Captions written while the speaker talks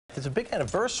It's a big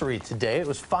anniversary today. It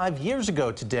was 5 years ago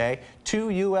today. 2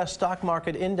 U.S. stock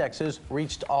market indexes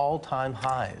reached all-time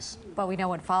highs. But we know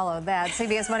what followed that.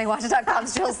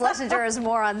 CBSMoneyWatch.com's Jill Schlesinger has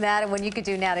more on that and what you could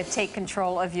do now to take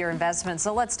control of your investments.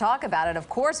 So let's talk about it. Of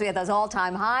course, we had those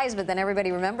all-time highs, but then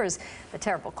everybody remembers the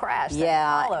terrible crash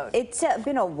that followed. It's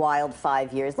been a wild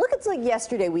 5 years. Look, it's like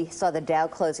yesterday we saw the Dow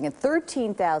closing at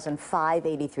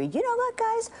 13,583. You know what,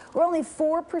 guys? We're only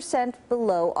 4%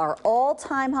 below our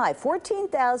all-time high,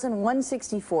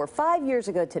 14,164. 5 years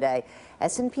ago today.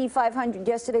 S&P 500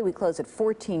 yesterday, we closed at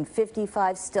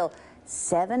 1455, still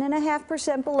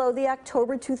 7.5% below the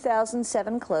October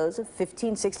 2007 close of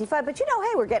 1565. But you know, hey,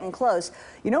 we're getting close.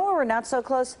 You know where we're not so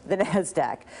close? The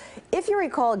NASDAQ. If you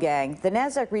recall, gang, the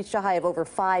NASDAQ reached a high of over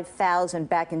 5,000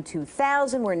 back in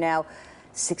 2000. We're now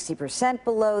 60%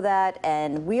 below that,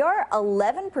 and we are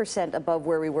 11% above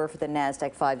where we were for the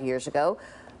NASDAQ 5 years ago.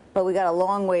 But we got a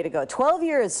long way to go. 12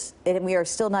 years, and we are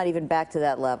still not even back to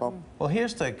that level. Well,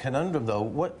 here's the conundrum, though.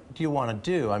 What do you want to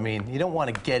do? I mean, you don't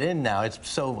want to get in now. It's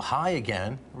so high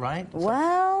again, right?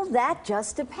 Well, that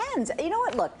just depends. You know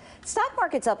what? Look, stock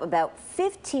market's up about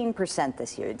 15%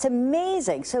 this year. It's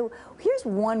amazing. So here's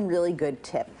one really good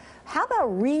tip. How about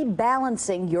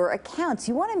rebalancing your accounts?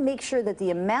 You want to make sure that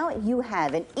the amount you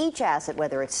have in each asset,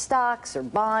 whether it's stocks or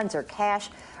bonds or cash,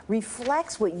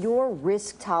 reflects what your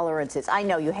risk tolerance is. I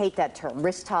know you hate that term,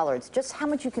 risk tolerance, just how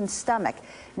much you can stomach.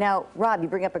 Now, Rob, you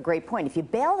bring up a great point. If you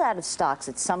bailed out of stocks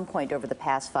at some point over the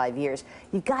past 5 years,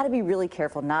 you've got to be really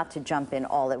careful not to jump in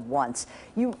all at once.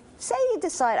 Say you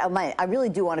decide, I really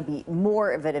do want to be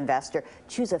more of an investor,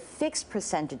 choose a fixed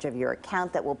percentage of your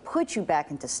account that will put you back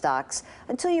into stocks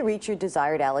until you reach your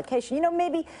desired allocation. You know,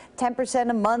 maybe 10%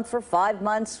 a month for 5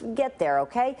 months, get there,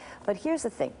 okay? But here's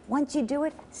the thing, once you do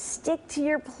it, stick to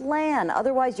your plan.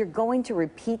 Otherwise, you're going to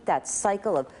repeat that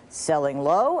cycle of selling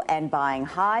low and buying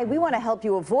high. We want to help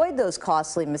you avoid those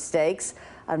costly mistakes.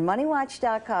 On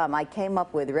MoneyWatch.com, I came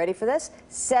up with, ready for this?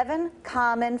 7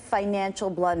 common financial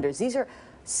blunders. These are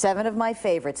 7 of my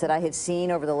favorites that I have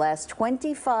seen over the last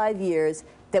 25 years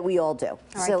that we all do. All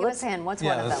right, so give us a hint. What's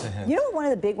one of them? You know what one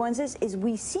of the big ones is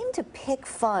we seem to pick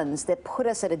funds that put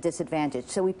us at a disadvantage.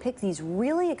 So we pick these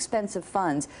really expensive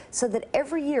funds so that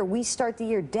every year we start the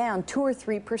year down 2 or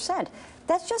 3%.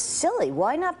 That's just silly.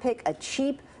 Why not pick a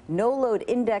cheap, no-load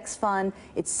index fund?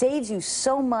 It saves you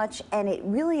so much, and it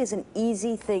really is an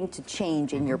easy thing to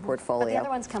change in your portfolio. But the other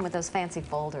ones come with those fancy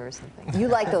folders and things. You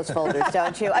like those folders,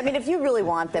 don't you? I mean, if you really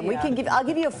want them, I'll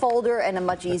give you a folder and a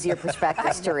much easier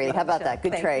prospectus to read. How about that?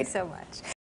 Good trade. Thank you so much.